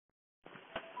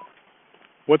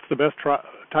what's the best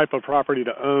type of property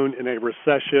to own in a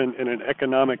recession, in an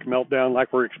economic meltdown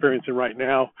like we're experiencing right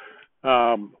now.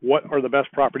 What are the best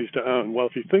properties to own? Well,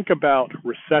 if you think about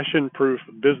recession-proof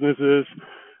businesses,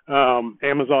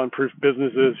 Amazon-proof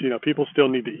businesses, people still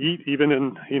need to eat, even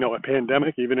in, a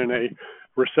pandemic, even in a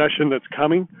recession that's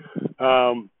coming.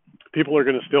 People are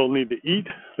going to still need to eat.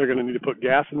 They're going to need to put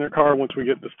gas in their car once we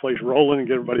get this place rolling and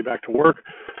get everybody back to work.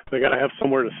 They got to have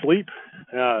somewhere to sleep,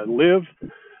 live.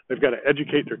 They've got to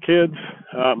educate their kids.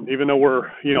 Even though we're,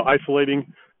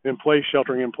 isolating in place,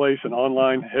 sheltering in place, and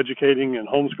online educating and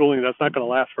homeschooling, that's not going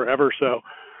to last forever. So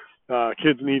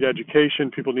kids need education.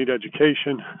 People need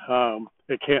education.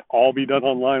 It can't all be done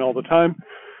online all the time.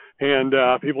 And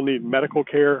people need medical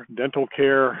care, dental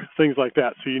care, things like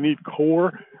that. So you need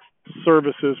core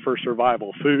services for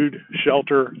survival: food,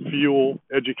 shelter, fuel,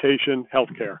 education,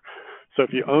 healthcare. So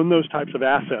if you own those types of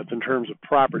assets in terms of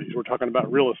properties, we're talking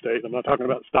about real estate. I'm not talking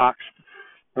about stocks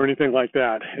or anything like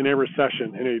that. In a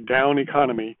recession, in a down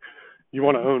economy, you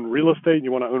want to own real estate.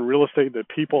 You want to own real estate that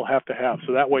people have to have.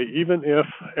 So that way, even if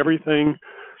everything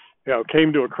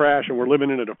came to a crash and we're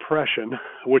living in a depression,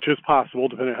 which is possible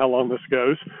depending on how long this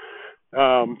goes,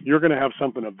 you're going to have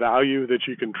something of value that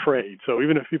you can trade. So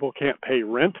even if people can't pay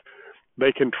rent,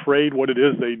 they can trade what it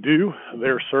is they do,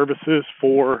 their services,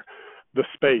 for the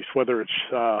space, whether it's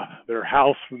their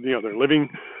house, their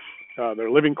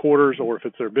living quarters, or if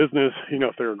it's their business,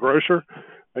 if they're a grocer,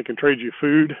 they can trade you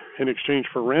food in exchange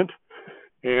for rent.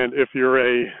 And if you're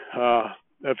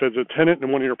if it's a tenant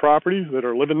in one of your properties that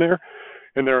are living there,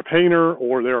 and they're a painter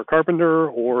or they're a carpenter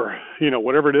or,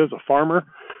 whatever it is, a farmer,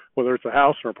 whether it's a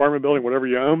house or apartment building, whatever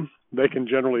you own, they can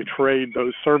generally trade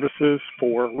those services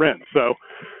for rent. So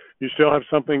you still have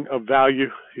something of value.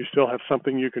 You still have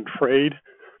something you can trade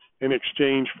in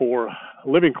exchange for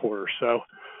living quarters. So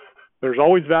there's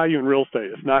always value in real estate.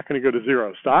 It's not going to go to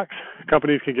zero. Stocks,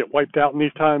 companies can get wiped out in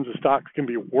these times. The stocks can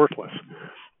be worthless.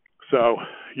 So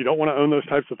you don't want to own those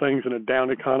types of things in a down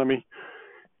economy,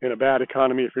 in a bad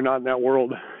economy. If you're not in that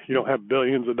world, you don't have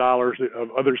billions of dollars of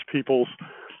other people's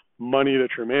money that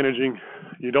you're managing.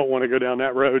 You don't want to go down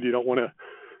that road. You don't want to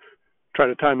try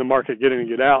to time the market, get in and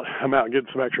get out. I'm out and getting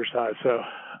some exercise. So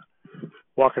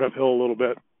walking uphill a little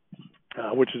bit,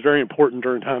 which is very important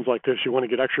during times like this. You want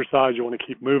to get exercise. You want to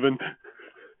keep moving,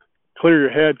 clear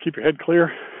your head, keep your head clear,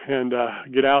 and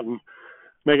get out and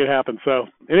make it happen. So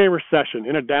in a recession,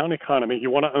 in a down economy,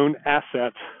 you want to own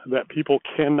assets that people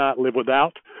cannot live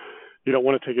without. You don't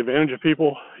want to take advantage of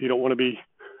people. You don't want to be,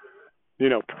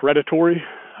 predatory.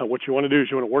 What you want to do is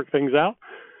you want to work things out.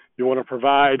 You want to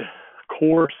provide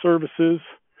core services,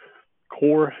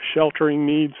 core sheltering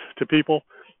needs to people,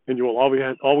 and you will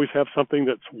always have something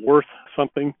that's worth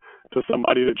something to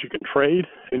somebody that you can trade,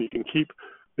 and you can keep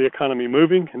the economy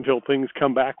moving until things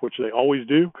come back, which they always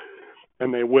do,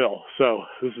 and they will. So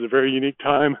this is a very unique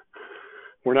time.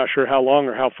 We're not sure how long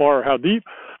or how far or how deep,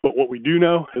 but what we do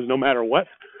know is no matter what,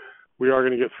 we are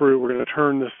going to get through. We're going to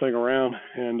turn this thing around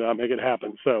and make it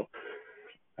happen. So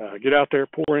get out there,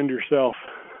 pour into yourself,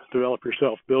 develop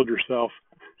yourself, build yourself,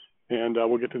 and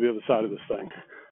we'll get to the other side of this thing.